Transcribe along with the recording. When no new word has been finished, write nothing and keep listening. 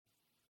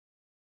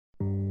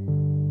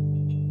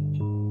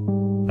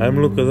I'm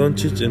Luka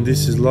Doncic, and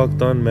this is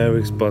Locked On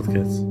Mavericks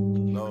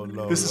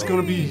Podcast. This is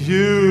gonna be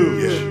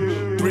huge. Yeah.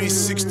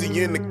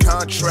 360 in the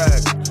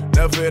contract,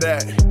 never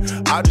that.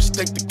 I just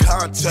take the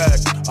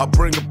contact, I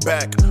bring it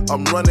back.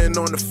 I'm running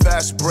on the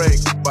fast break,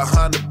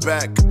 behind the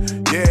back.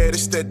 Yeah,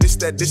 this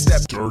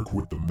that. Dirk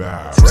with the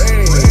Mavs.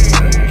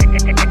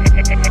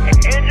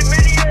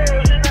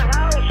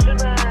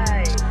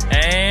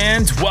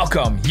 And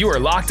welcome. You are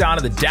locked on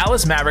to the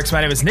Dallas Mavericks.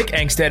 My name is Nick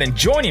Angstead, and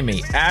joining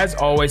me, as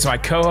always, my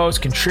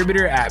co-host,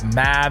 contributor at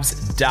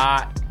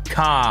Mavs.com,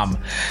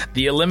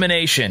 the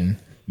Elimination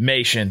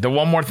Mation, the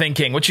One More Thing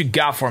King. What you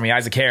got for me,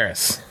 Isaac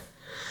Harris?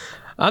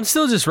 I'm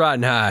still just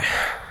riding high.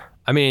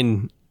 I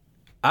mean,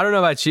 I don't know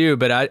about you,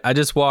 but I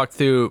just walked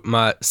through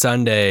my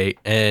Sunday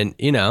and,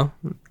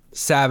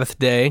 Sabbath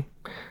day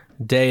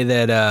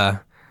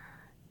that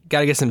got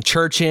to get some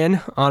church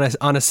in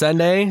on a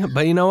Sunday.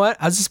 But you know what?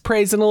 I was just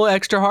praising a little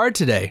extra hard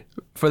today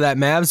for that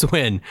Mavs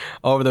win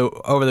over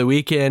the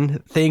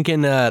weekend,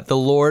 thanking the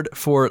Lord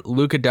for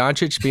Luka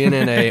Doncic being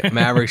in a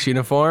Mavericks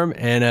uniform.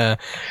 And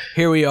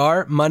here we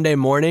are, Monday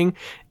morning.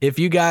 If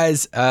you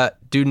guys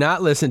do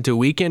not listen to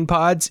weekend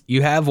pods,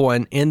 you have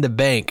one in the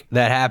bank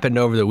that happened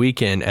over the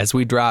weekend as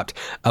we dropped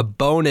a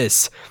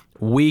bonus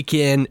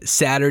weekend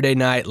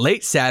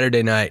late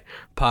Saturday night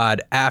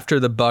pod after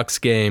the Bucks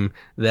game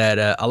that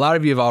a lot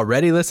of you have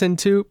already listened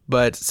to,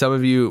 but some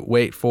of you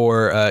wait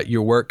for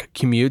your work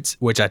commutes,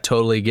 which I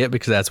totally get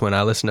because that's when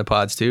I listen to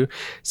pods too.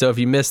 So if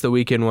you missed the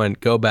weekend one,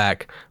 go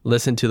back,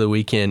 listen to the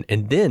weekend,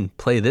 and then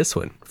play this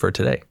one for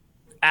today.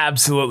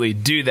 Absolutely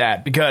do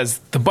that because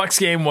the Bucks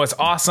game was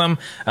awesome.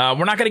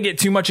 We're not going to get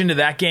too much into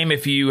that game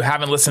if you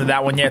haven't listened to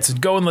that one yet. So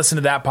go and listen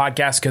to that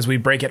podcast because we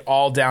break it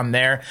all down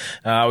there.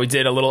 We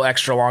did a little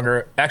extra long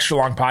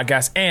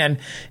podcast, and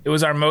it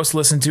was our most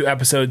listened to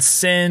episode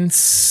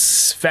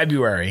since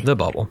February. The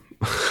bubble.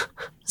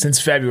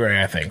 Since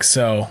February, I think.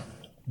 So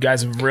you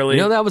guys have really...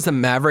 that was the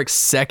Mavericks'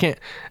 second...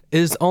 It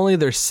is only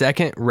their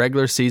second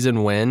regular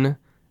season win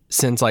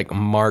since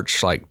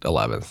March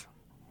 11th.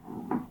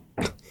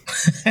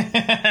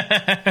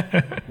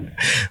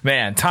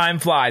 Man, time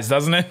flies,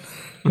 doesn't it?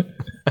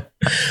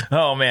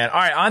 Oh, man. All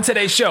right, on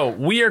today's show,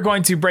 we are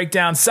going to break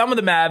down some of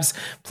the Mavs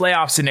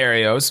playoff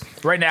scenarios.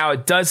 Right now,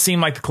 it does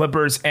seem like the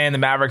Clippers and the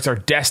Mavericks are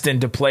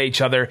destined to play each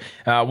other.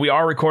 We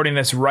are recording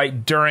this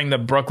right during the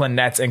Brooklyn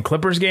Nets and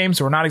Clippers game,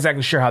 so we're not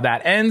exactly sure how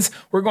that ends.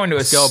 We're going to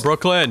go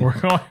Brooklyn.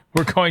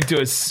 We're going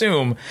to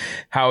assume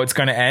how it's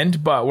going to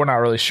end, but we're not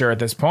really sure at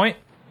this point.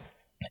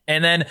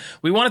 And then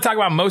we want to talk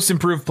about most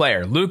improved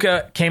player.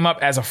 Luka came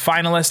up as a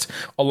finalist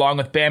along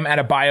with Bam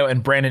Adebayo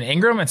and Brandon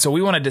Ingram. And so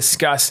we want to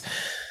discuss,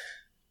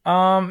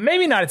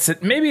 maybe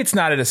it's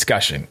not a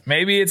discussion.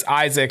 Maybe it's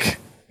Isaac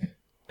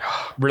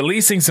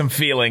releasing some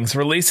feelings,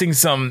 releasing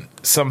some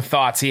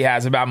thoughts he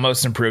has about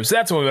most improved. So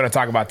that's what we want to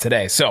talk about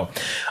today. So,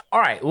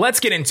 all right,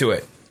 let's get into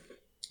it.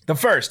 The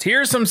first,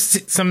 here's some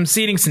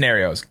seeding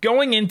scenarios.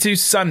 Going into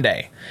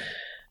Sunday,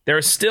 there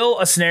is still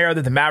a scenario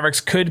that the Mavericks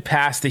could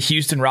pass the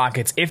Houston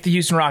Rockets if the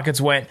Houston Rockets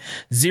went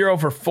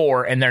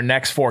 0-4 in their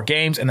next 4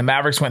 games and the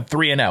Mavericks went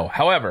 3-0.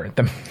 However,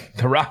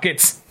 the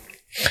Rockets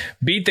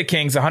beat the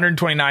Kings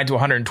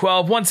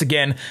 129-112. Once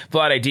again,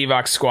 Vlade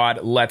Divac's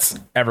squad lets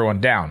everyone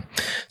down.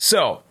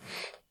 So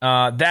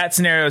that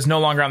scenario is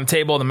no longer on the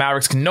table. The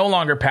Mavericks can no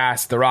longer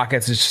pass the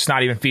Rockets. It's just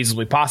not even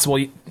feasibly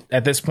possible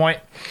at this point.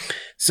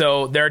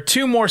 So there are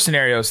 2 more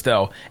scenarios,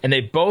 though, and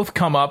they both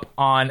come up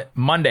on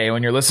Monday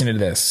when you're listening to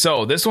this.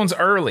 So this one's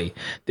early.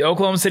 The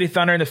Oklahoma City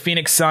Thunder and the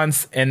Phoenix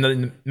Suns and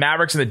the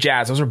Mavericks and the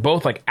Jazz, those are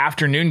both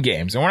afternoon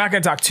games. And we're not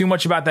going to talk too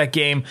much about that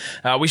game.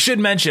 We should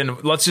mention,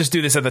 let's just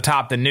do this at the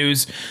top, the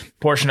news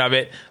portion of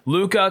it.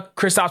 Luka,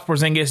 Kristaps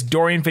Porzingis,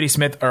 Dorian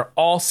Finney-Smith are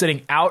all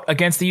sitting out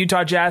against the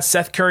Utah Jazz.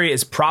 Seth Curry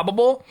is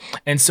probable,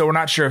 and so we're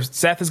not sure if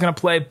Seth is going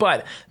to play,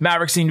 but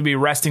Mavericks seem to be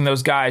resting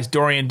those guys.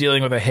 Dorian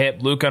dealing with a hip,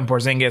 Luka and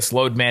Porzingis,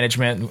 load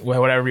management,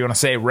 whatever you want to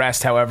say,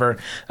 rest. However,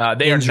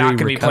 they are not going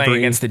to be playing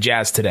against the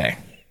Jazz today.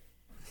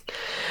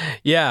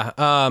 Yeah,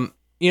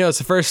 it's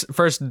the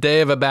first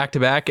day of a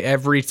back-to-back.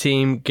 Every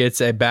team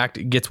gets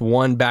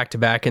one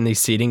back-to-back in these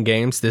seeding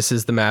games. This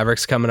is the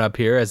Mavericks coming up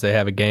here as they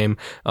have a game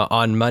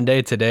on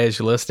Monday. Today, as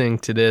you're listening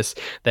to this,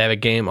 they have a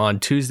game on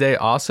Tuesday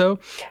also.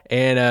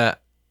 And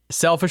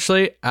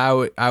selfishly,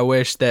 I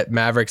wish that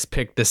Mavericks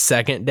picked the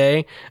second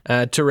day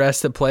to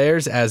rest the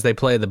players as they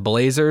play the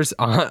Blazers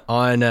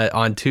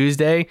on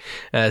Tuesday.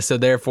 So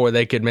therefore,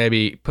 they could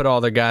maybe put all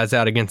their guys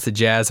out against the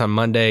Jazz on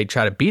Monday,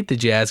 try to beat the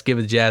Jazz, give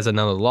the Jazz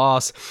another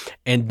loss,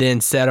 and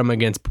then set them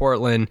against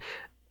Portland,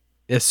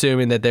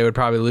 assuming that they would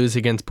probably lose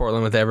against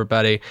Portland with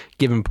everybody,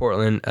 giving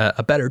Portland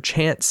a better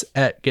chance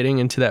at getting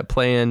into that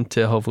play-in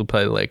to hopefully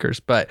play the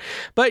Lakers. But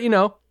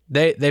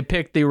They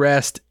picked the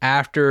rest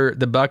after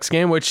the Bucks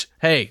game, which,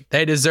 hey,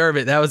 they deserve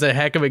it. That was a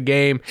heck of a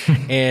game.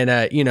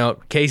 And,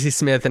 Casey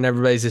Smith and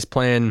everybody's just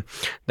playing.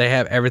 They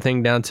have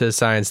everything down to a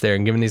science there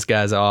and giving these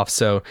guys off.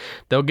 So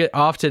they'll get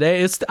off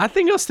today. I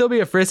think it'll still be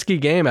a frisky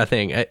game, I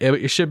think.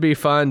 It should be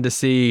fun to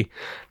see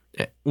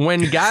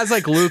when guys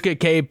like Luka,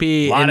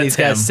 KP, and these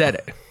guys set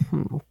it.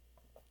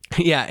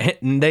 Yeah,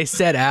 and they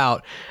set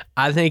out.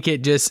 I think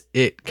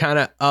it kind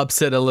of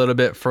ups it a little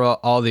bit for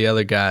all the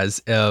other guys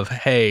of,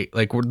 hey,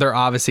 like they're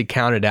obviously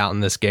counted out in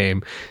this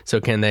game.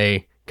 So can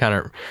they kind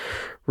of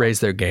raise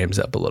their games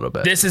up a little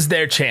bit? This is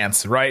their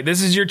chance, right?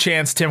 This is your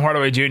chance, Tim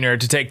Hardaway Jr.,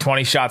 to take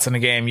 20 shots in a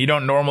game. You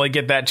don't normally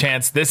get that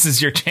chance. This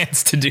is your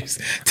chance to do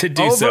so.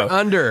 Over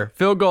under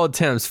field goal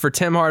attempts for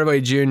Tim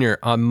Hardaway Jr.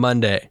 on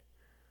Monday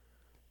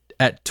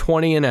at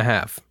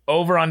 20.5.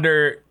 Over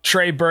under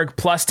Trey Burke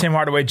plus Tim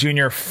Hardaway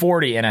Jr.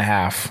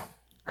 40.5.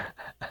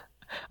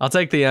 I'll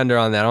take the under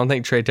on that. I don't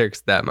think Trey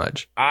takes that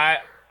much.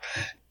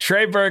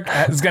 Trey Burke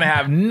is going to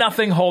have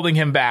nothing holding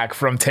him back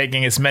from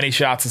taking as many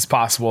shots as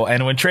possible.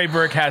 And when Trey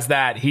Burke has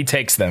that, he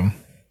takes them.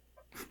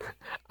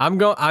 I'm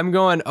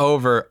going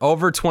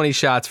over 20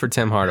 shots for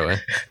Tim Hardaway.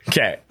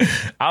 Okay.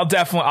 I'll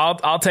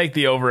take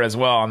the over as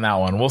well on that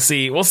one. We'll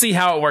see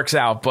how it works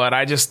out, but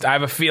I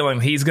have a feeling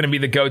he's going to be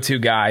the go-to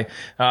guy,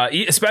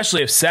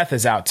 especially if Seth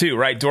is out too,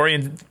 right?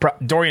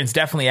 Dorian's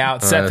definitely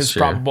out. Seth is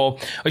probable.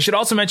 We should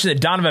also mention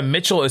that Donovan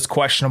Mitchell is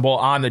questionable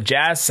on the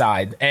Jazz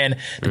side, and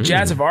the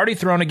Jazz have already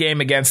thrown a game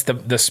against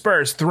the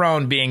Spurs,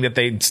 thrown being that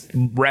they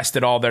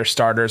rested all their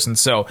starters, and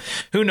so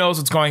who knows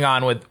what's going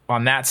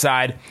on that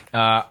side.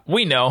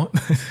 We know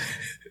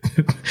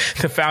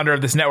the founder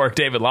of this network,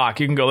 David Locke.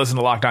 You can go listen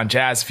to Locked On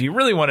Jazz if you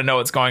really want to know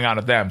what's going on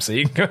with them. So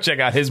you can go check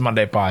out his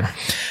Monday pod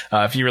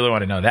if you really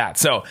want to know that.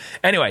 So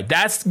anyway,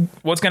 that's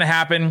what's going to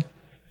happen.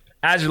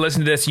 As you're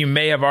listening to this, you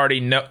may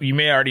already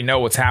know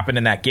what's happened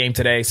in that game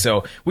today.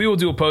 So we will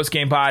do a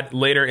post-game pod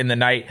later in the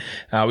night.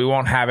 We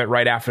won't have it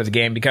right after the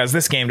game because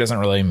this game doesn't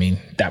really mean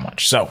that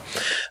much. So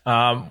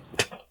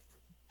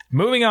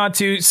moving on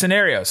to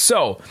scenarios.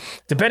 So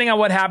depending on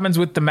what happens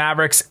with the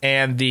Mavericks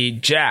and the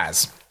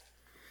Jazz,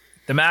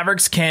 the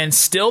Mavericks can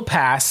still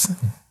pass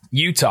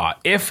Utah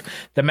if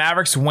the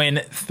Mavericks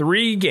win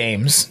 3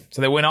 games.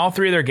 So they win all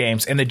 3 of their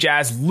games and the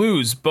Jazz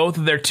lose both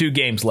of their 2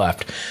 games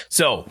left.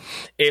 So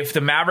if the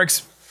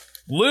Mavericks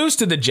lose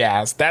to the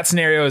Jazz, that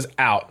scenario is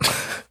out,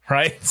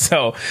 right?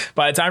 So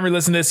by the time you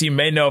listen to this, you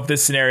may know if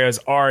this scenario is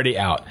already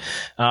out.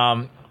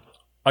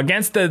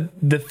 Against the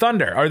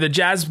Thunder or the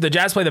Jazz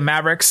play the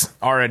Mavericks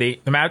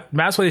already. The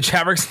Mavs play the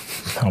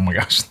Javricks. Oh my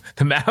gosh.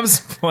 The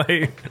Mavs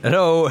play.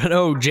 No,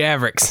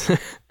 Javricks.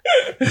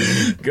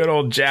 Good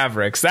old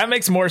Javricks. That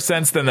makes more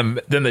sense than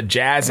the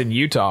Jazz in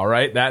Utah,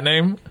 right? That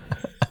name.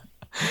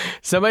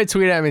 Somebody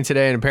tweeted at me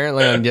today, and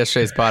apparently on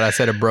yesterday's pod, I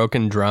said a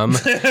broken drum.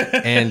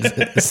 And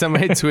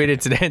somebody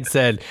tweeted today and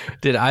said,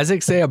 "Did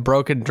Isaac say a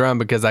broken drum?"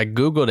 Because I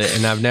Googled it,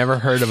 and I've never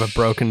heard of a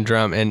broken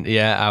drum. And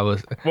yeah,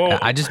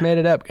 I just made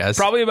it up, guys.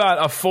 Probably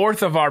about a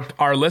fourth of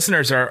our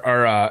listeners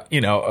are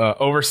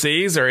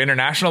overseas or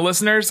international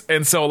listeners,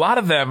 and so a lot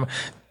of them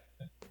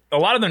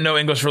know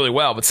English really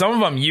well, but some of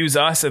them use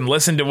us and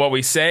listen to what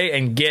we say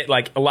and get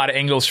like a lot of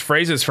English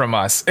phrases from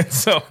us. And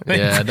so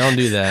don't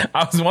do that.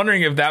 I was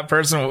wondering if that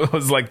person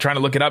was like trying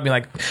to look it up, being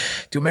like,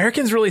 do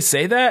Americans really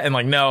say that? And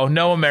like,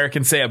 no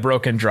Americans say a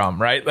broken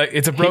drum, right? Like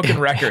it's a broken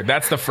record.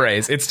 That's the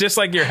phrase. It's just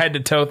like your head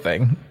to toe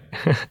thing.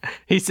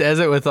 He says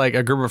it with like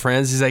a group of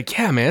friends. He's like,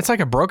 yeah, man, it's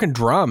like a broken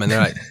drum. And they're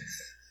like,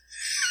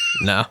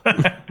 no,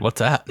 what's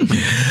that?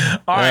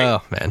 All right,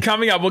 oh, man.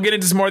 Coming up, we'll get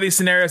into some more of these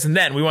scenarios, and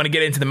then we want to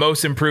get into the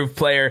most improved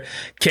player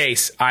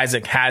case.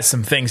 Isaac has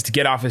some things to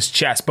get off his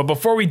chest. But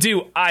before we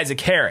do, Isaac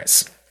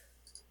Harris,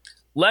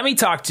 let me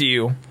talk to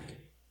you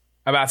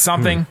about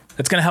something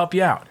that's going to help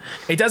you out.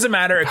 It doesn't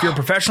matter if you're a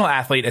professional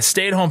athlete, a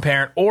stay-at-home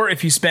parent, or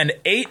if you spend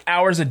 8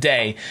 hours a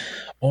day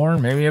or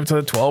maybe up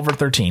to 12 or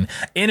 13,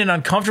 in an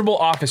uncomfortable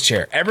office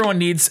chair. Everyone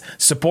needs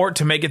support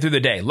to make it through the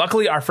day.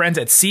 Luckily, our friends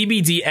at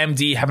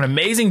CBDMD have an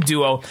amazing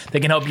duo that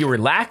can help you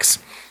relax,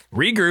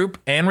 regroup,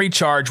 and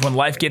recharge when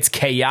life gets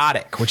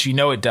chaotic, which you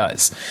know it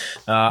does.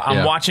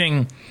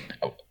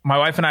 My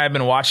wife and I have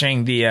been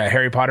watching the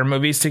Harry Potter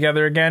movies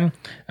together again.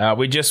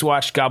 We just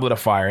watched Goblet of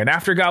Fire. And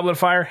after Goblet of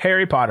Fire,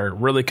 Harry Potter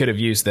really could have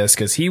used this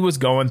because he was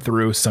going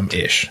through some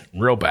ish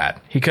real bad.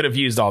 He could have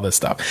used all this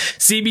stuff.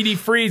 CBD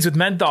Freeze with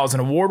menthol is an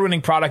award-winning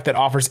product that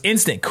offers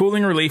instant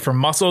cooling relief for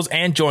muscles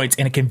and joints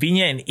in a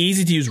convenient and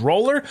easy-to-use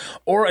roller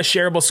or a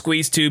shareable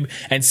squeeze tube.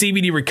 And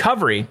CBD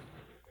Recovery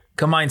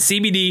combine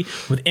CBD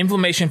with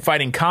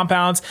inflammation-fighting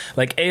compounds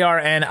like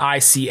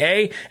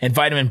ARNICA and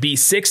vitamin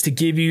B6 to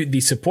give you the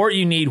support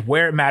you need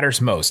where it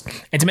matters most.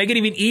 And to make it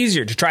even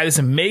easier to try this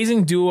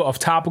amazing duo of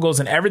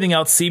topicals and everything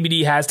else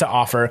CBD has to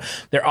offer,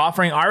 they're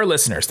offering our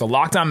listeners, the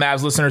Locked On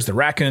Mavs listeners, the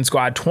Raccoon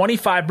Squad,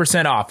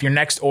 25% off your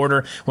next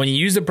order when you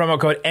use the promo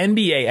code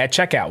NBA at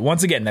checkout.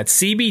 Once again, that's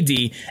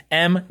CBDMD.com.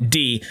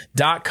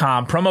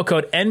 Promo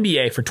code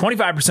NBA for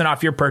 25%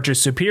 off your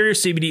purchase. Superior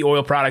CBD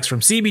oil products from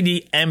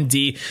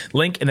CBDMD.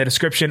 Link in the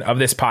description of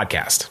this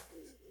podcast.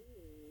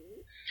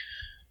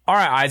 All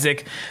right,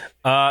 Isaac.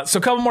 So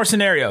a couple more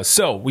scenarios.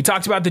 So we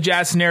talked about the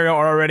Jazz scenario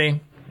already.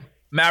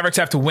 Mavericks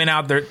have to win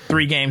out their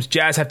 3 games.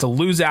 Jazz have to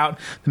lose out.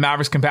 The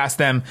Mavericks can pass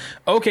them.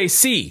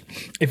 OKC.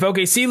 If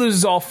OKC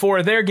loses all 4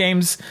 of their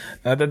games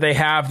that they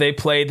have, they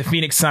play the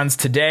Phoenix Suns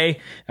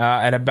today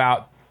at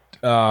about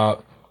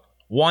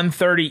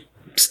 1:30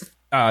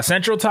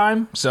 Central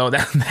Time, so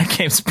that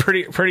game's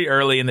pretty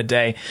early in the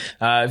day.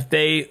 If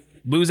they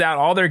lose out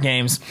all their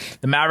games,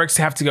 the Mavericks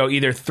have to go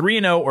either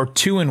 3-0 or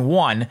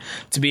 2-1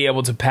 to be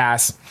able to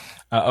pass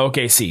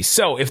OKC.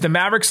 So if the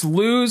Mavericks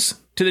lose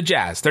to the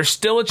Jazz, there's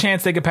still a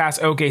chance they could pass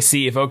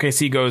OKC if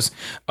OKC goes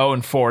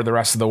 0-4 the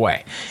rest of the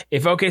way.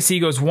 If OKC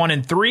goes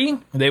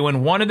 1-3, they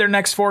win one of their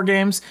next 4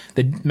 games,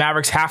 the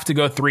Mavericks have to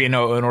go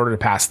 3-0 in order to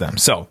pass them.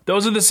 So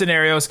those are the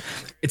scenarios.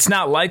 It's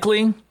not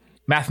likely.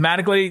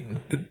 Mathematically,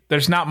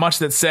 there's not much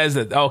that says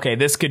that, okay,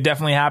 this could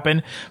definitely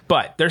happen,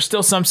 but there's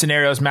still some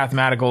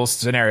mathematical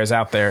scenarios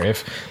out there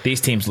if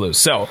these teams lose.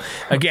 So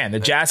again, the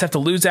Jazz have to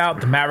lose out,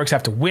 the Mavericks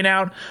have to win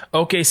out.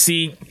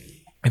 OKC,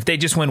 if they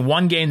just win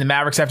one game, the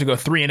Mavericks have to go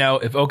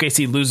 3-0. If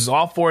OKC loses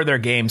all 4 of their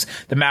games,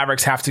 the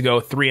Mavericks have to go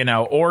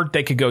 3-0, or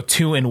they could go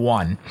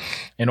 2-1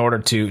 in order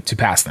to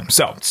pass them.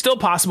 So still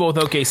possible with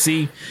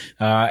OKC,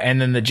 and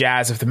then the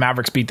Jazz if the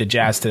Mavericks beat the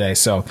Jazz today.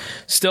 So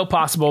still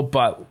possible,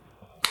 but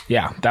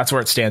yeah, that's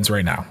where it stands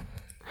right now.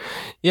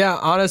 Yeah,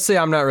 honestly,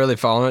 I'm not really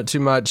following it too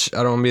much.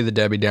 I don't want to be the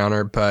Debbie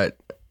Downer, but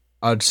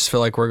I just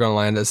feel like we're going to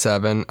land at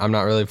 7. I'm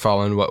not really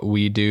following what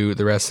we do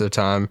the rest of the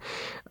time.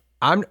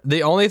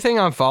 The only thing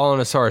I'm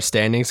following as far as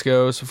standings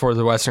goes for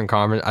the Western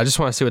Conference, I just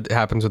want to see what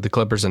happens with the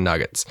Clippers and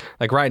Nuggets.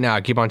 Like right now, I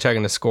keep on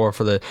checking the score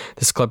for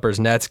this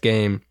Clippers-Nets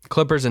game.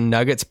 Clippers and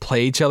Nuggets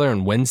play each other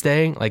on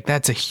Wednesday. Like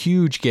that's a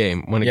huge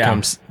game when it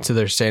comes to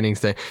their standings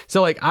thing.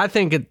 So like I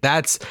think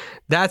that's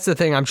the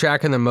thing I'm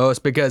tracking the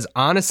most, because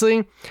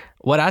honestly,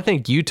 what I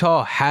think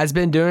Utah has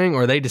been doing,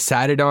 or they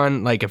decided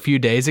on like a few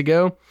days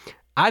ago,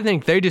 I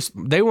think they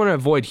want to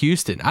avoid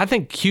Houston. I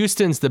think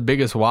Houston's the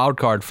biggest wild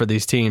card for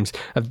these teams.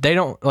 They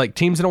don't like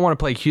teams that don't want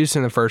to play Houston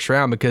in the first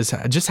round because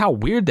just how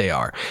weird they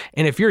are.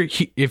 And if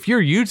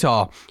you're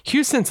Utah,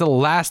 Houston's the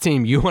last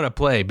team you want to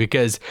play,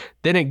 because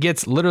then it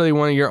gets literally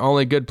one of your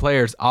only good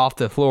players off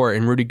the floor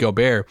in Rudy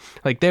Gobert.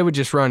 Like they would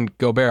just run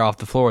Gobert off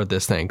the floor with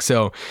this thing.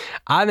 So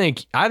I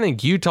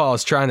think Utah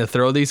is trying to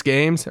throw these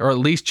games, or at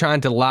least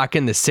trying to lock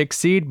in the 6th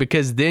seed,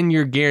 because then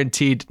you're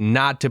guaranteed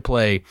not to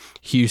play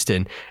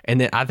Houston. And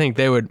then I think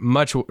they would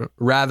much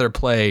rather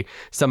play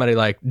somebody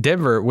like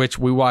Denver, which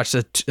we watched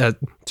a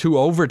 2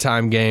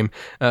 overtime game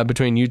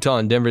between Utah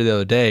and Denver the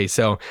other day.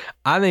 So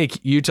I think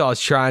Utah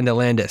is trying to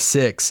land at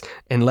 6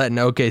 and letting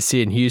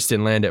OKC and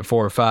Houston land at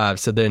 4 or 5.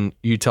 So then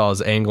Utah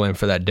is angling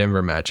for that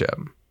Denver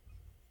matchup.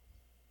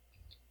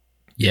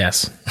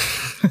 Yes.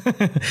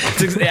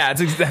 That's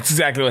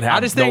exactly what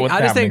happened.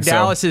 I just think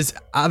Dallas is.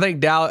 I think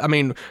Dallas. I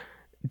mean,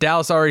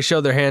 Dallas already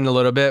showed their hand a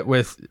little bit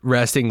with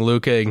resting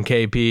Luka and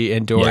KP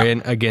and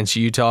Dorian against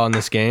Utah in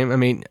this game. I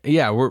mean,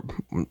 yeah, we're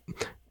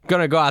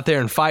going to go out there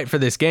and fight for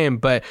this game,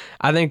 but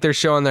I think they're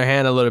showing their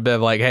hand a little bit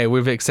of like, hey,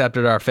 we've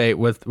accepted our fate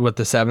with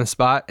the 7th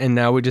spot, and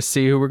now we just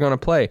see who we're going to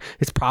play.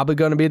 It's probably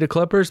going to be the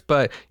Clippers,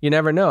 but you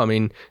never know. I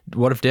mean,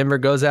 what if Denver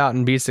goes out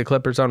and beats the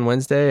Clippers on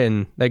Wednesday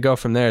and they go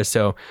from there?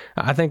 So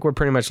I think we're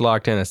pretty much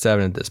locked in at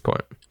 7 at this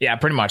point. Yeah,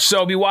 pretty much.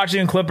 So be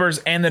watching Clippers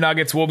and the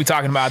Nuggets. We'll be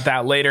talking about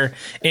that later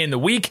in the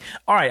week.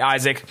 All right,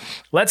 Isaac,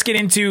 let's get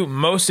into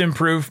most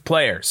improved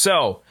player.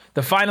 So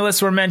the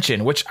finalists were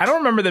mentioned, which I don't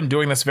remember them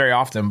doing this very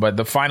often, but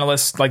the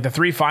finalists, like the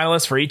 3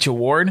 finalists for each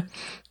award,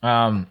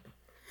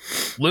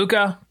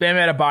 Luka, Bam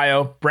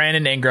Adebayo,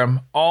 Brandon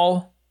Ingram,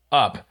 all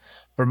up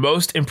for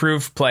most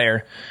improved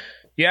player.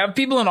 You have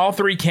people in all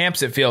 3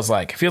 camps, it feels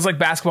like. It feels like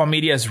basketball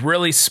media is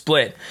really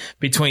split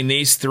between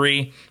these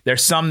 3.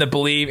 There's some that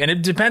believe, and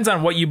it depends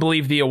on what you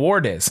believe the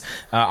award is.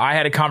 I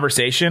had a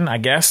conversation, I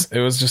guess. It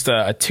was just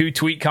a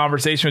 2-tweet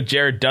conversation with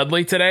Jared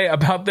Dudley today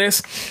about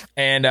this,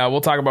 and we'll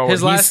talk about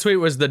his last tweet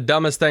was the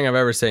dumbest thing I've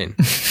ever seen.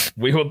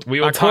 We will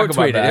talk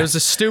about that. It was the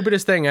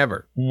stupidest thing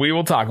ever. We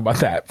will talk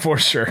about that for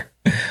sure.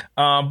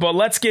 But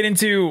let's get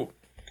into,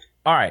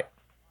 all right,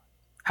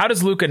 how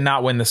does Luka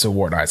not win this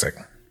award, Isaac?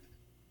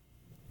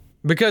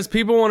 Because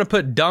people want to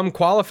put dumb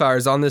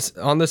qualifiers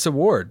on this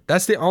award.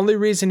 That's the only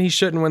reason he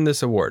shouldn't win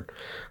this award.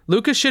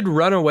 Luka should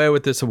run away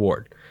with this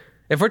award.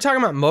 If we're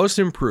talking about most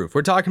improved,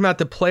 we're talking about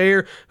the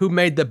player who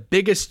made the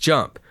biggest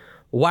jump.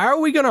 Why are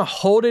we going to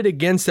hold it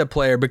against a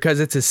player because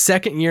it's his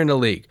 2nd year in the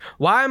league?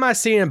 Why am I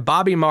seeing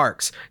Bobby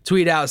Marks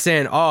tweet out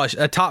saying, "Oh,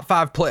 a top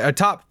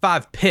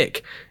 5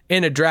 pick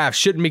in a draft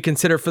shouldn't be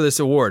considered for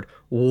this award"?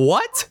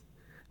 What?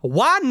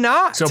 Why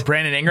not? So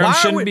Brandon Ingram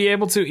shouldn't be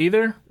able to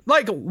either?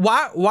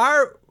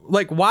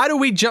 Like why do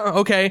we jump?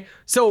 Okay,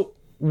 so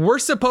we're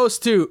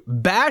supposed to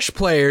bash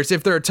players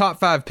if they're a top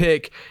 5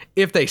 pick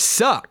if they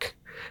suck,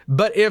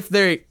 but if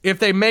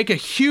they make a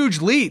huge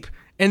leap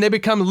and they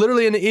become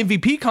literally in the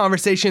MVP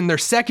conversation in their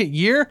 2nd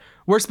year,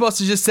 we're supposed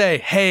to just say,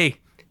 hey,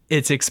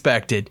 it's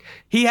expected.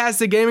 He has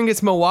the game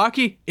against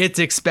Milwaukee, it's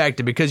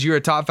expected because you're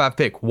a top 5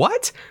 pick.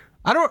 What?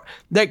 I don't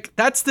like.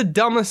 That's the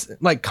dumbest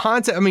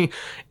concept. I mean,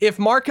 if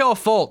Markelle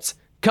Fultz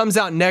comes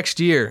out next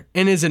year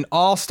and is an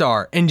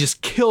all-star and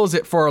just kills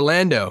it for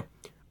Orlando,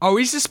 are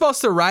we just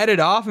supposed to write it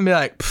off and be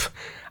like,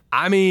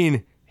 I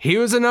mean, he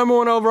was a number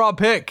 1 overall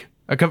pick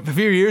a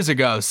few years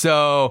ago,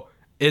 so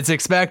it's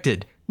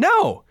expected?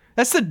 No,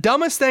 That's the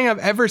dumbest thing I've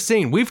ever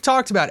seen. We've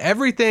talked about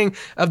everything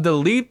of the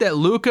leap that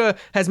Luka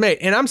has made.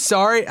 And I'm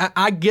sorry,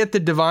 I get the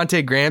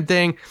Devontae Graham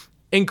thing.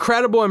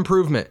 Incredible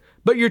improvement.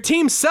 But your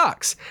team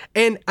sucks.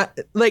 And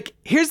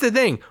here's the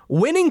thing.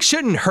 Winning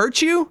shouldn't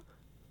hurt you,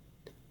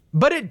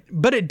 but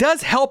it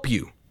does help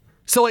you.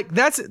 So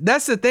that's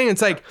the thing.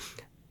 It's like,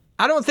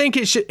 I don't think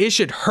it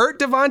should hurt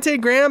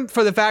Devontae Graham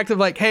for the fact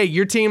of hey,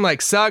 your team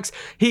sucks.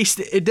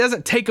 It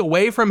doesn't take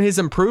away from his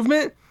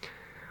improvement.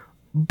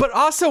 But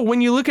also, when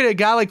you look at a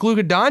guy like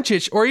Luka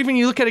Doncic, or even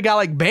you look at a guy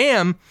like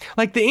Bam,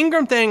 the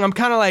Ingram thing, I'm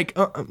kind of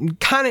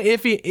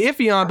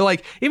iffy on.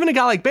 But even a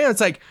guy like Bam,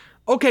 it's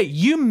okay,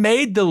 you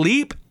made the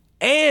leap,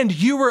 and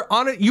you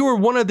were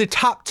one of the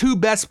top 2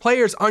 best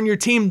players on your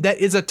team that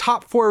is a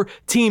top 4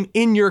 team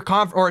in your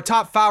conference, or a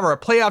top 5 or a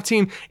playoff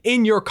team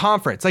in your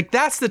conference.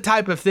 That's the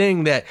type of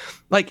thing that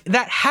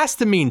that has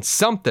to mean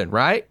something,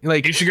 right?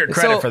 You should get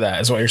credit for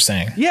that, is what you're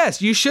saying.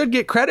 Yes, you should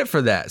get credit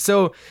for that.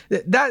 So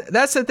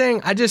that's the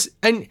thing.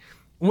 And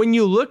when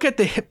you look at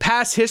the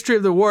past history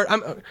of the award,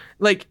 I'm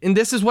and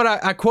this is what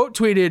I quote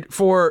tweeted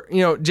for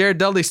Jared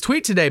Dudley's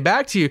tweet today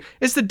back to you.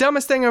 It's the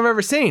dumbest thing I've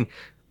ever seen.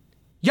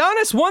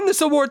 Giannis won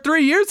this award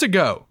 3 years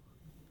ago.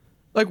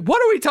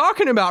 What are we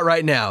talking about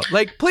right now?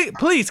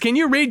 Please, can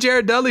you read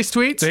Jared Dudley's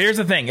tweets? So here's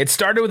the thing. It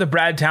started with a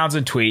Brad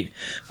Townsend tweet.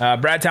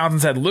 Brad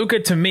Townsend said, Luka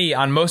to me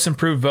on most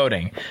improved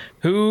voting.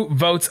 Who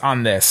votes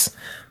on this?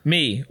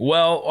 Me.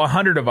 Well,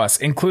 100 of us,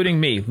 including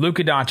me,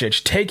 Luka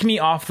Doncic. Take me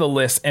off the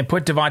list and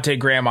put Devontae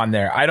Graham on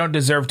there. I don't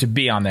deserve to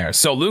be on there.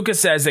 So Luka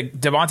says that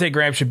Devontae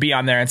Graham should be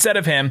on there instead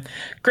of him.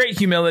 Great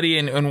humility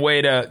and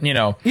way to,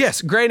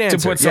 Yes, great answer.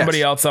 To put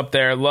somebody else up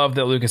there. Love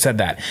that Luka said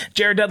that.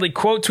 Jared Dudley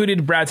quote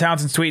tweeted Brad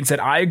Townsend's tweet and said,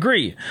 I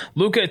agree.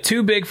 Luka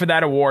too big for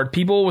that award.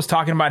 People was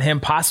talking about him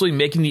possibly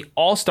making the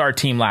All-Star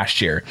team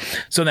last year.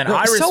 So then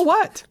so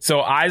what?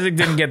 So Isaac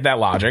didn't get that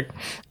logic.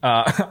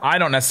 I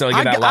don't necessarily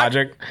get that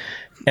logic.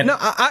 No,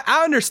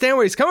 I understand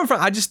where he's coming from.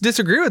 I just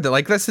disagree with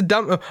it. That's the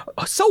dumb.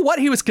 So what?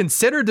 He was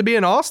considered to be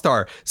an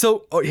all-star.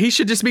 So he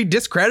should just be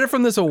discredited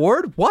from this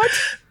award? What?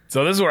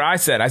 So this is what I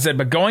said,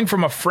 but going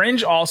from a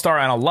fringe all-star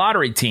on a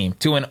lottery team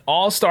to an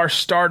all-star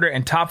starter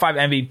and top 5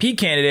 MVP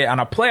candidate on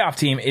a playoff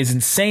team is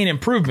insane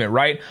improvement,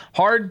 right?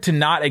 Hard to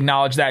not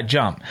acknowledge that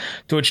jump.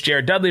 To which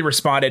Jared Dudley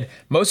responded,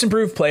 most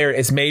improved player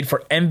is made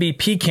for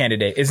MVP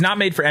candidate, is not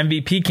made for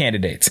MVP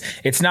candidates.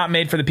 It's not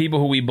made for the people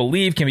who we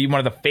believe can be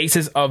one of the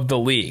faces of the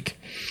league.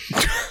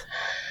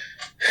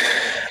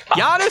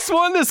 Giannis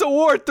won this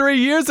award 3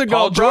 years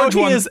ago.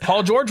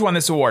 Paul George won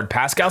this award.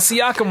 Pascal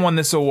Siakam won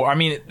this award. I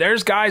mean,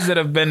 there's guys that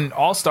have been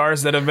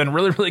all-stars that have been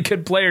really, really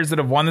good players that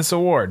have won this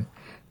award.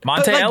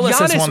 Monte Ellis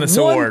has won this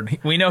award.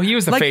 We know he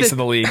was the face of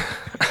the league.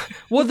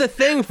 Well, the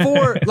thing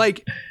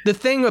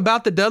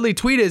about the Dudley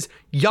tweet is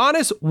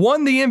Giannis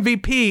won the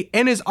MVP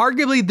and is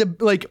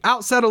arguably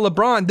outside of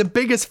LeBron, the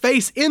biggest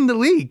face in the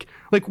league.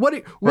 What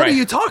are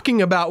you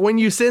talking about when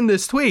you send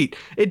this tweet?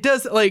 It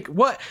does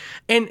what?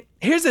 And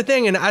here's the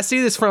thing, and I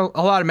see this from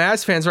a lot of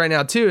Mavs fans right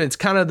now too. It's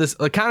kind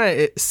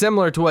of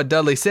similar to what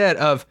Dudley said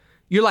of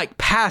you're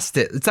past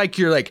it. It's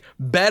you're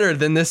better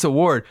than this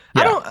award.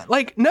 Yeah. I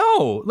don't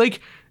no.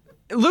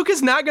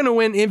 Luka's not going to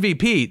win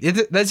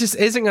MVP. That just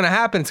isn't going to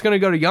happen. It's going to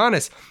go to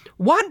Giannis.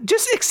 What?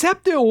 Just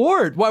accept the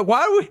award.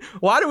 Why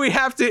do we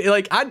have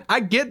to I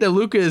get that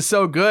Luka is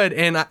so good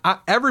and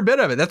every bit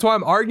of it. That's why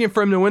I'm arguing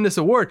for him to win this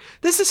award.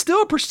 This is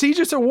still a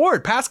prestigious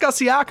award. Pascal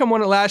Siakam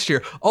won it last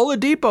year.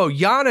 Oladipo,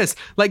 Giannis,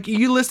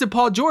 you listed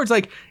Paul George.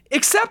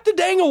 Accept the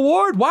dang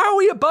award. Why are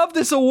we above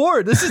this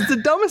award? This is the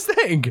dumbest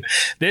thing.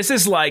 This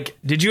is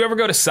did you ever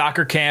go to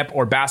soccer camp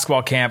or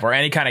basketball camp or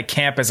any kind of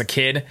camp as a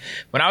kid?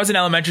 When I was in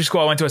elementary school,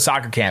 I went to a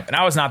soccer camp and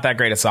I was not that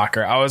great at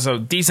soccer. I was a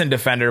decent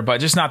defender, but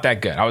just not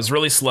that good. I was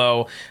really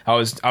slow. I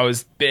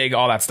was big,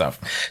 all that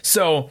stuff.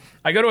 So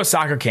I go to a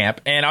soccer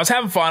camp and I was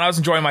having fun. I was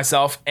enjoying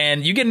myself,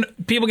 and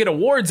people get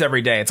awards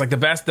every day. It's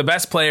the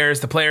best players,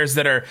 the players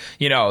that are,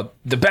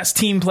 the best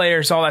team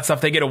players, all that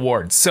stuff. They get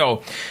awards.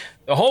 So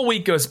the whole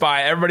week goes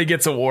by, everybody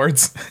gets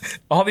awards.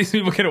 All these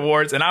people get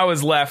awards, and I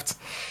was left,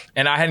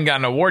 and I hadn't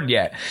gotten an award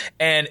yet.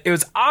 And it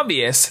was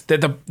obvious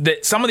that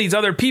that some of these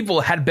other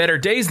people had better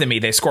days than me.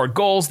 They scored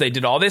goals, they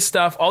did all this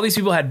stuff. All these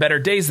people had better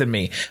days than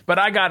me, but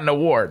I got an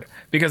award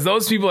because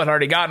those people had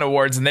already gotten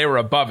awards and they were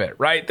above it,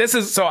 right?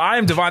 So I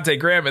am Devontae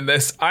Graham in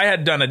this. I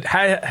had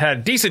had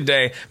a decent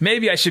day.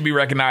 Maybe I should be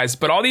recognized,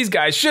 but all these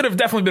guys should have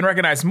definitely been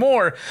recognized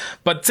more.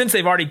 But since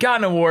they've already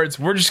gotten awards,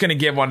 we're just going to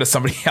give one to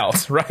somebody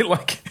else, right?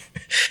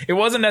 It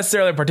wasn't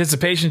necessarily a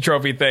participation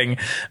trophy thing,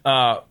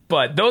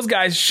 but those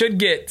guys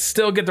should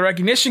still get the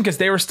recognition because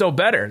they were still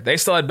better. They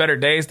still had better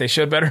days. They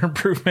showed better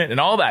improvement and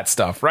all that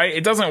stuff, right?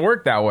 It doesn't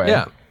work that way.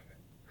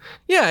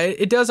 Yeah,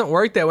 it doesn't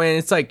work that way.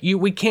 And it's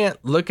we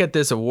can't look at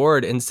this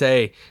award and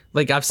say,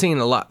 I've seen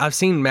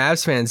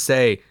Mavs fans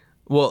say,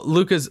 Well,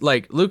 Luka's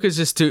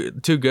just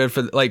too good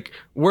for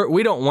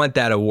we don't want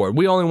that award.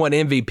 We only want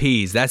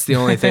MVPs. That's the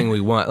only thing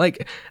we want.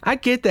 Like, I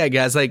get that,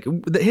 guys. Like,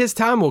 his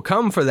time will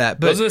come for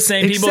that. But those are the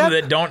same people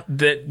that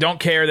don't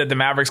care that the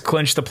Mavericks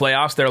clinch the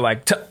playoffs. They're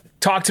like,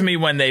 talk to me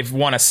when they've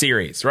won a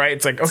series, right?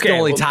 It's like, okay, it's the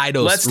only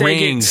titles, let's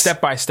take it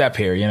step by step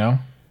here, you know?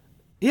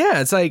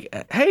 Yeah, it's like,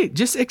 hey,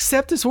 just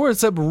accept this award.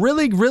 Some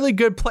really, really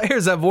good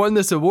players have won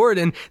this award,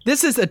 and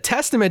this is a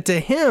testament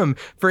to him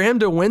for him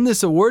to win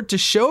this award to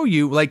show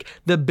you like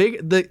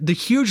the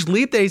huge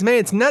leap that he's made.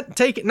 It's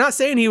not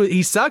saying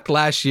he sucked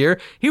last year.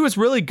 He was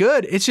really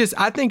good. It's just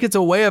I think it's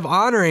a way of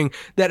honoring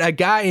that a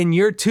guy in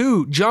year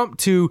 2 jumped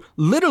to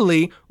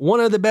literally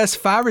one of the best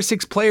 5 or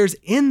 6 players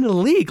in the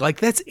league. Like,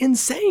 that's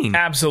insane.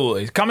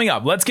 Absolutely. Coming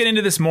up, let's get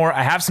into this more.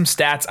 I have some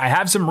stats. I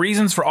have some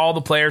reasons for all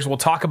the players. We'll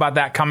talk about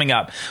that coming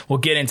up. We'll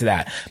get into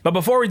that. But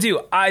before we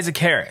do, Isaac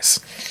Harris,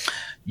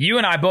 you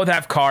and I both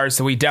have cars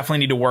that we definitely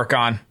need to work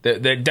on.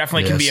 There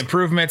definitely can be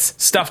improvements.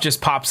 Stuff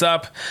just pops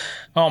up.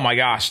 Oh my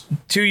gosh.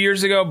 2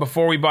 years ago,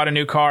 before we bought a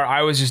new car,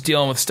 I was just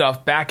dealing with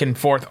stuff back and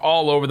forth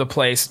all over the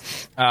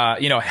place.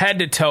 Head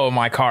to toe in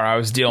my car, I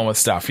was dealing with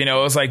stuff. It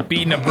was like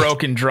beating a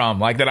broken drum,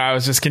 like that I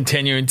was just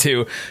continuing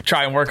to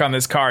try and work on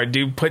this car,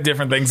 put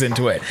different things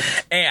into it.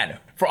 And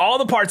for all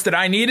the parts that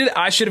I needed,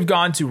 I should have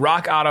gone to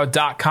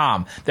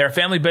rockauto.com. They're a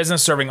family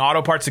business serving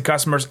auto parts to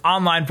customers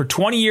online for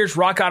 20 years.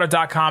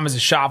 Rockauto.com is a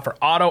shop for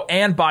auto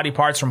and body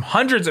parts from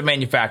hundreds of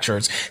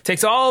manufacturers. It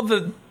takes all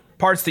the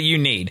parts that you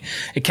need.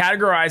 It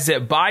categorizes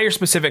it by your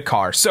specific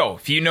car. So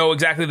if you know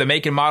exactly the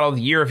make and model, the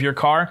year of your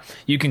car,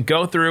 you can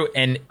go through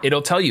and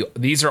it'll tell you,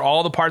 these are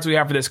all the parts we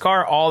have for this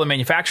car, all the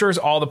manufacturers,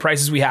 all the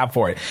prices we have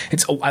for it.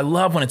 I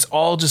love when it's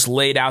all just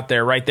laid out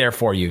there, right there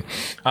for you.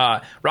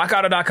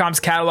 RockAuto.com's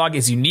catalog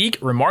is unique,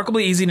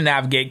 remarkably easy to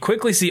navigate.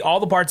 Quickly see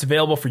all the parts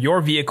available for your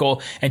vehicle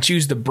and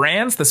choose the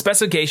brands, the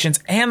specifications,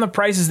 and the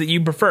prices that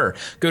you prefer.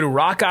 Go to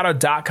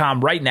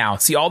RockAuto.com right now.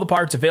 See all the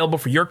parts available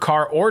for your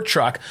car or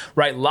truck.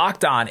 Write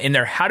Locked On in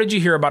their How Did You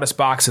Hear About Us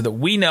box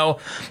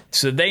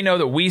so they know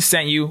that we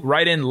sent you.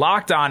 Right in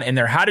Locked On in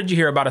their How Did You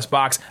Hear About Us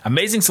box.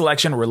 Amazing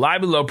selection,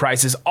 reliably low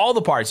prices, all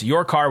the parts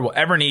your car will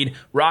ever need.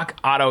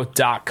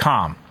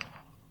 RockAuto.com.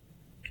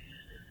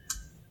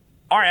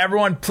 All right,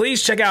 everyone,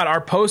 please check out our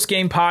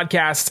post-game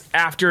podcast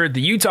after the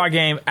Utah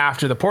game,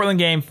 after the Portland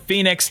game,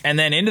 Phoenix, and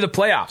then into the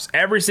playoffs.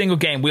 Every single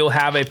game, we'll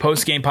have a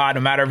post-game pod,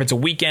 no matter if it's a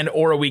weekend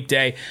or a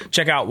weekday.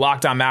 Check out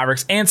Locked On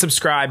Mavericks and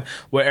subscribe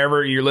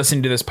wherever you're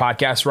listening to this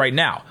podcast right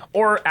now,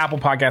 or Apple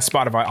Podcasts,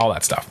 Spotify, all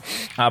that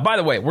stuff. By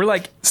the way, we're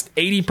like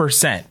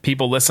 80%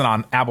 people listen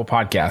on Apple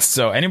Podcasts,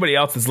 so anybody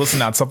else that's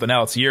listening on something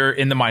else, you're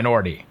in the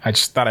minority. I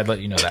just thought I'd let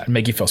you know that and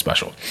make you feel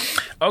special.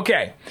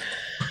 Okay.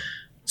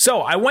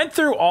 So I went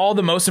through all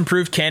the most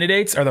improved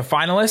candidates, or the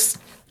finalists,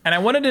 and I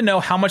wanted to know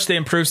how much they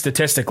improved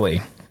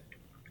statistically.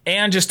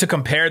 And just to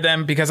compare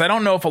them, because I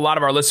don't know if a lot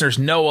of our listeners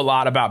know a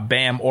lot about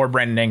Bam or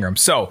Brandon Ingram.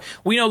 So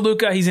we know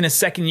Luka, he's in his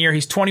second year.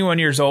 He's 21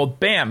 years old.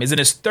 Bam is in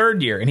his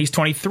third year, and he's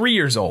 23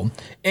 years old.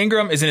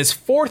 Ingram is in his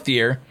fourth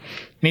year,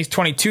 and he's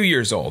 22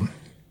 years old.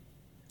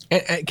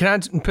 And can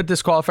I put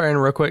this qualifier in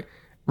real quick?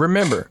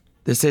 Remember,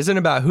 this isn't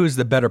about who's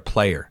the better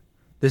player.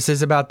 This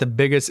is about the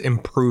biggest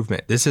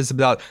improvement. This is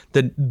about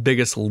the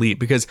biggest leap,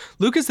 because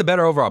Luka's the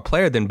better overall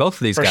player than both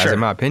of these guys, in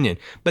my opinion.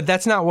 But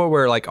that's not what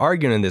we're like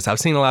arguing in this. I've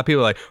seen a lot of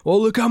people like, well,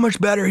 look how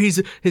much better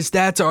his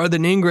stats are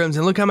than Ingram's,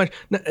 and look how much.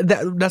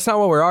 That's not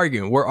what we're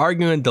arguing. We're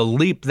arguing the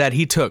leap that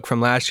he took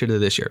from last year to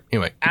this year.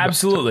 Anyway,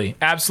 absolutely.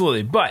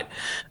 But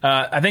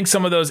I think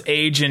some of those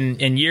age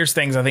and years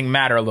things I think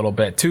matter a little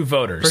bit to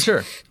voters.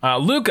 For sure.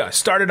 Luka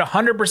started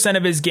 100%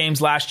 of his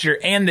games last year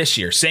and this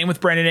year. Same with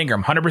Brandon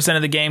Ingram. 100%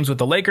 of the games with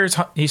the Lakers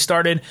he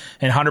started,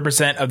 and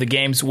 100% of the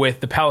games with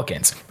the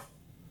Pelicans.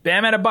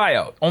 Bam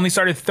Adebayo only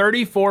started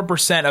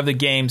 34% of the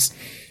games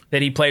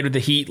that he played with the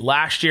Heat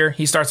last year.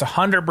 He starts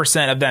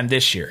 100% of them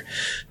this year.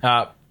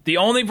 The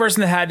only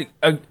person that had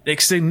a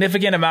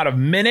significant amount of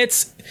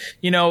minutes,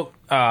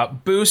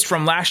 boost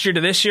from last year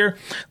to this year,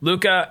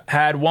 Luka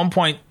had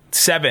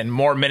 1.7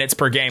 more minutes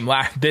per game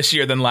this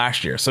year than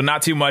last year. So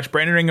not too much.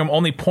 Brandon Ingram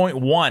only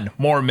 0.1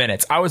 more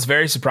minutes. I was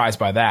very surprised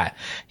by that.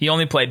 He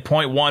only played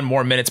 0.1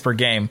 more minutes per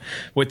game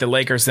with the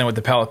Lakers than with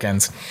the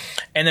Pelicans.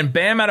 And then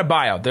Bam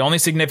Adebayo, the only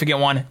significant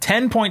one,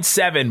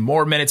 10.7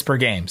 more minutes per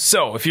game.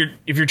 So if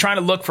you're trying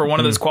to look for one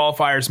of those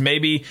qualifiers,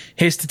 maybe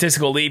his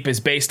statistical leap is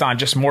based on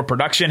just more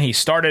production. He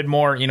started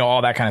more,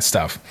 all that kind of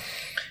stuff.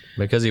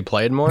 Because he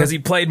played more? Because he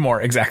played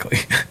more, exactly.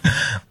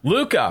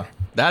 Luka.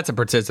 That's a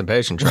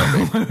participation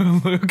trophy.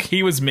 Luke,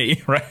 he was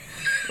me, right?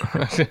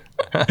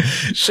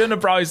 Shouldn't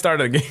have probably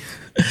started the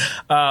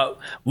game.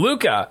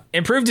 Luka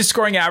improved his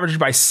scoring average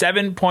by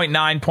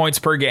 7.9 points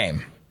per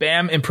game.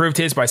 Bam improved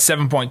his by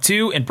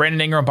 7.2 and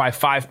Brandon Ingram by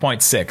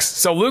 5.6.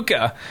 So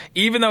Luka,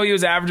 even though he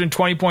was averaging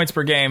 20 points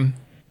per game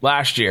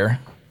last year,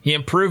 he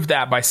improved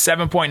that by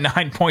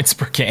 7.9 points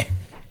per game.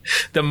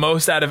 The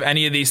most out of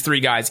any of these three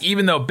guys,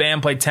 even though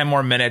Bam played 10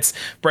 more minutes,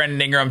 Brandon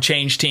Ingram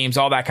changed teams,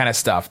 all that kind of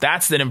stuff.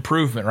 That's an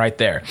improvement right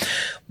there.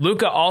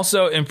 Luka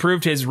also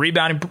improved his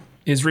rebounding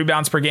his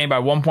rebounds per game by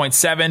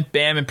 1.7.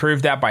 Bam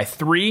improved that by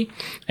 3,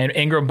 and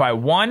Ingram by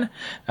 1.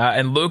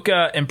 And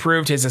Luka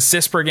improved his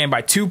assists per game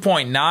by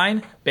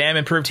 2.9. Bam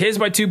improved his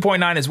by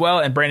 2.9 as well,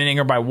 and Brandon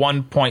Ingram by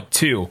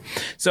 1.2.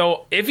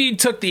 So if you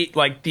took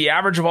the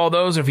average of all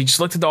those, or if you just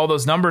looked at all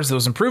those numbers,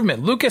 those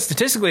improvement, Luka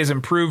statistically has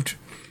improved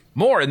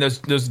more in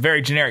those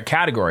very generic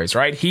categories,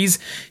 right? He's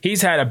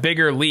had a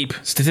bigger leap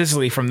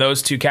statistically from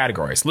those two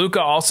categories.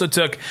 Luka also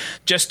took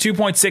just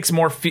 2.6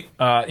 more,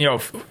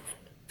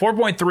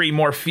 4.3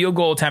 more field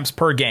goal attempts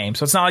per game.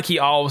 So it's not like he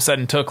all of a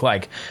sudden took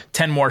like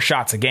 10 more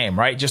shots a game,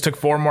 right? Just took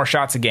 4 more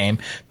shots a game.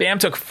 Bam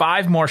took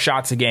 5 more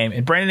shots a game,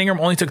 and Brandon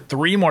Ingram only took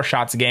 3 more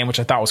shots a game, which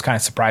I thought was kind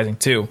of surprising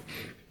too.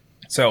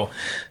 So,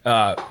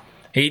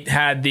 he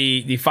had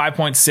the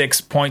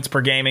 5.6 points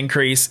per game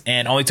increase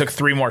and only took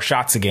 3 more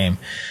shots a game.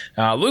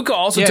 Luka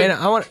also took... And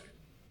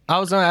I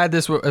was going to add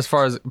this as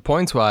far as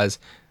points wise.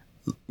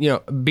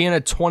 Being a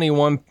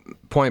 21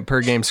 point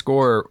per game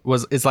scorer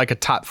is like a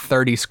top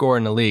 30 scorer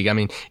in the league. I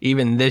mean,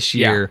 even this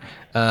year,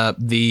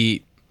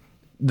 the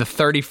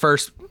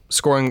 31st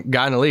scoring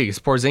guy in the league is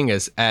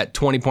Porzingis at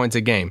 20 points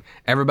a game.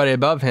 Everybody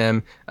above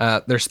him,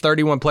 there's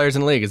 31 players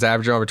in the league is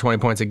averaging over 20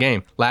 points a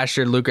game. Last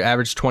year, Luka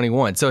averaged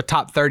 21. So a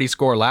top 30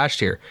 scorer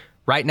last year.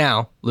 Right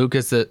now,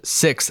 Luka's the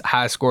 6th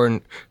highest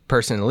scoring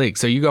person in the league.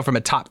 So you go from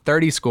a top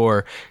 30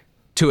 scorer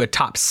to a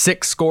top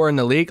 6 scorer in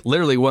the league,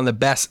 literally one of the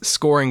best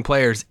scoring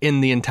players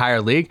in the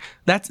entire league.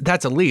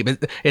 That's a leap.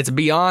 It's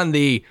beyond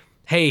the,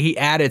 hey, he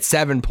added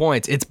 7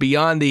 points. It's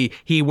beyond the,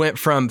 he went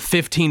from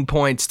 15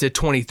 points to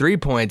 23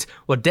 points.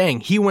 Well,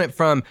 dang, he went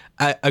from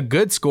a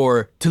good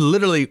scorer to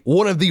literally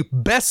one of the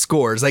best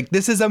scorers. Like,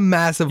 this is a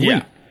massive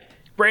leap.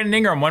 Brandon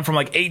Ingram went from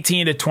like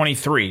 18 to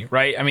 23,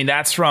 right? I mean,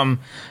 that's from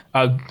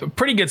a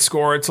pretty good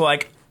scorer to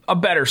like a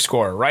better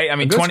scorer, right? I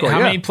mean, how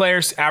many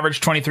players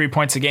averaged 23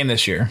 points a game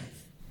this year?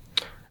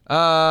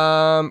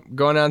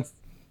 Going on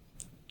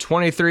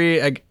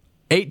 23,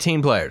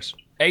 18 players.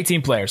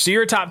 18 players. So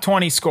you're a top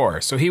 20 scorer.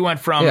 So he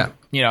went from,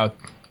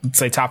 let's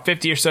say top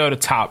 50 or so to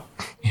top,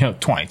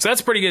 20. So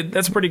that's pretty good.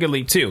 That's a pretty good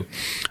leap too.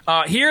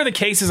 Here are the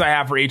cases I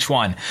have for each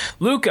one.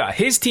 Luka,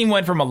 his team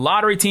went from a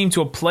lottery team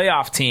to a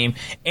playoff team,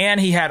 and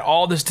he had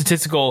all the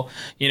statistical,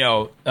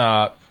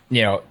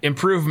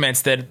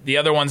 improvements that the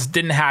other ones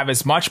didn't have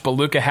as much, but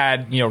Luka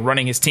had,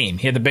 running his team.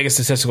 He had the biggest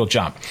statistical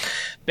jump.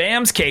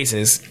 Bam's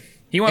cases,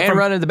 he went from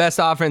running the best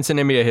offense in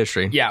NBA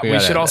history. Yeah, we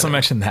should also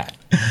mention that.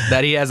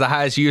 That he has the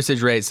highest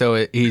usage rate,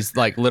 so he's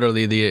like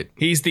literally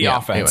he's the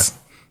offense.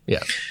 Anyway. Yeah.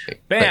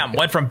 Bam,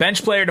 went from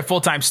bench player to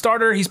full-time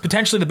starter. He's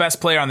potentially the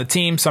best player on the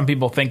team. Some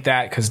people think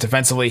that because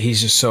defensively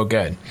he's just so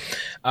good.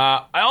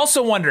 I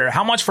also wonder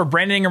how much for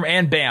Brandon Ingram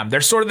and Bam.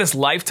 There's sort of this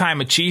lifetime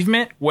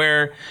achievement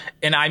where,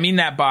 and I mean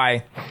that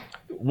by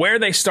where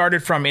they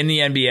started from in the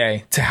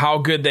NBA to how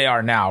good they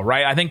are now,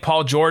 right? I think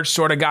Paul George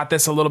sort of got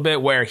this a little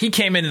bit where he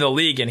came into the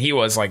league and he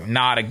was like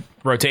not a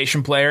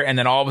rotation player, and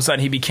then all of a sudden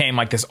he became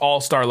like this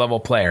all-star level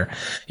player.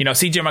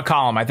 CJ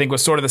McCollum, I think,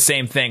 was sort of the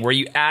same thing where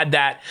you add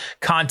that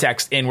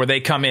context in where they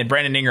come in.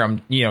 Brandon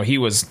Ingram, he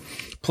was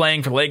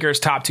playing for Lakers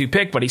top 2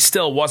 pick, but he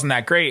still wasn't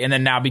that great, and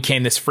then now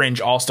became this fringe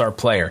all-star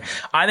player.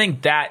 I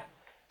think that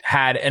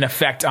had an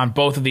effect on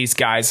both of these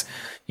guys,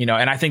 and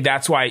I think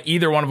that's why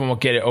either one of them will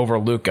get it over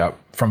Luka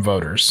from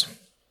voters.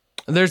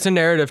 There's a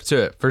narrative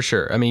to it for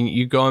sure. I mean,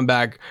 you go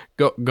back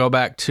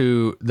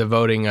to the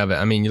voting of it.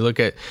 I mean, you look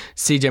at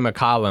CJ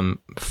McCollum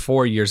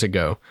 4 years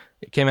ago.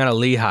 It came out of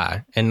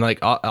Lehigh and like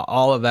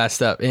all of that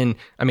stuff. And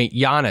I mean,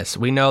 Giannis,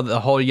 we know the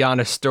whole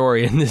Giannis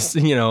story and this,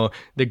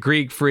 the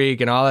Greek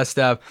freak and all that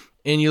stuff.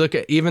 And you look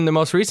at even the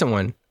most recent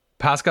one,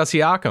 Pascal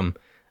Siakam.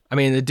 I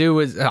mean, the dude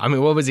was,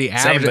 what was he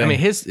averaging? I mean,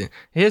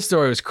 his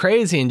story was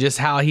crazy and just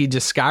how he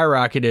just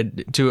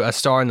skyrocketed to a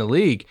star in the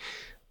league.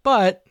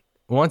 But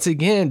once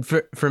again,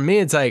 for me,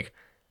 it's like,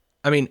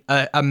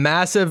 a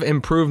massive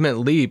improvement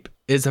leap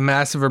is a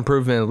massive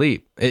improvement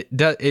leap.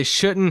 It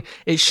shouldn't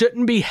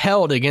be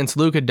held against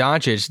Luka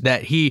Doncic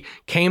that he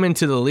came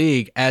into the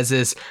league as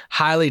this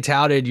highly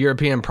touted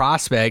European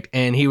prospect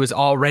and he was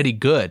already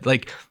good.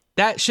 Like,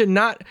 that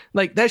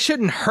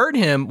shouldn't hurt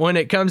him when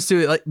it comes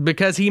to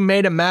because he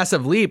made a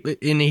massive leap,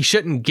 and he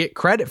shouldn't get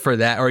credit for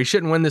that, or he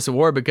shouldn't win this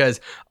award because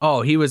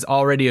he was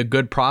already a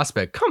good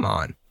prospect. Come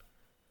on.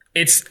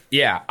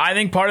 I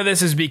think part of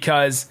this is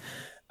because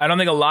I don't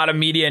think a lot of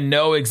media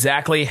know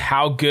exactly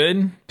how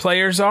good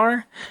players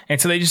are. And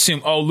so they just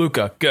assume,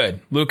 Luka,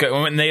 good. Luka,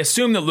 when they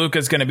assume that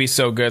Luka's going to be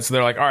so good. So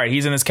they're like, all right,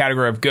 he's in this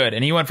category of good.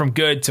 And he went from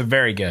good to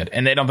very good.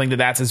 And they don't think that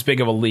that's as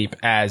big of a leap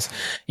as,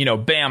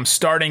 Bam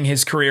starting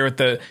his career with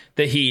the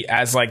Heat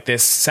as like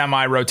this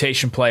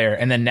semi-rotation player.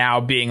 And then now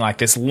being like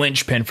this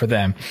linchpin for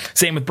them.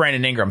 Same with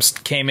Brandon Ingram.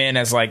 Came in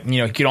as like,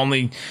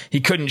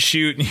 he couldn't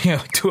shoot,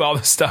 do all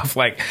this stuff.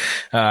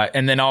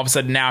 And then all of a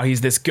sudden now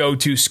he's this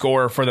go-to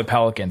scorer for the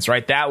Pelicans,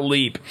 right? That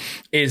leap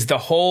is the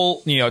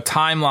whole,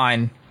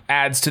 timeline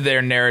adds to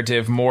their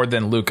narrative more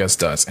than Luka's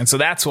does. And so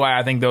that's why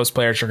I think those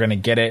players are going to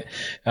get it.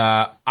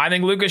 I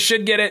think Luka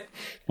should get it.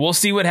 We'll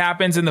see what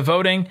happens in the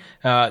voting.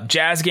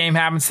 Jazz game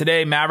happens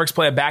today. Mavericks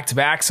play a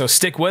back-to-back, so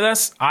stick with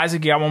us.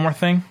 Isaac, you got one more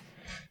thing?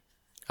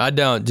 I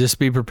don't. Just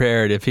be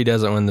prepared if he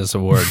doesn't win this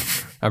award.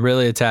 I'm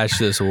really attached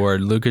to this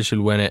award. Luka should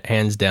win it,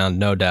 hands down,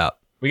 no doubt.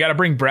 We got to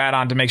bring Brad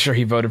on to make sure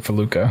he voted for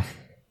Luka.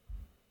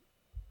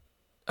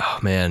 Oh,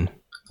 man.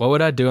 What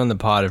would I do on the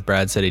pod if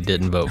Brad said he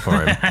didn't vote for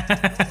him?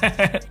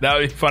 That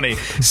would be funny.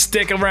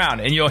 Stick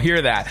around and you'll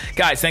hear that.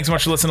 Guys, thanks so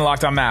much for listening to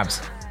Locked On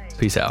Mavs.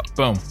 Peace out.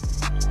 Boom.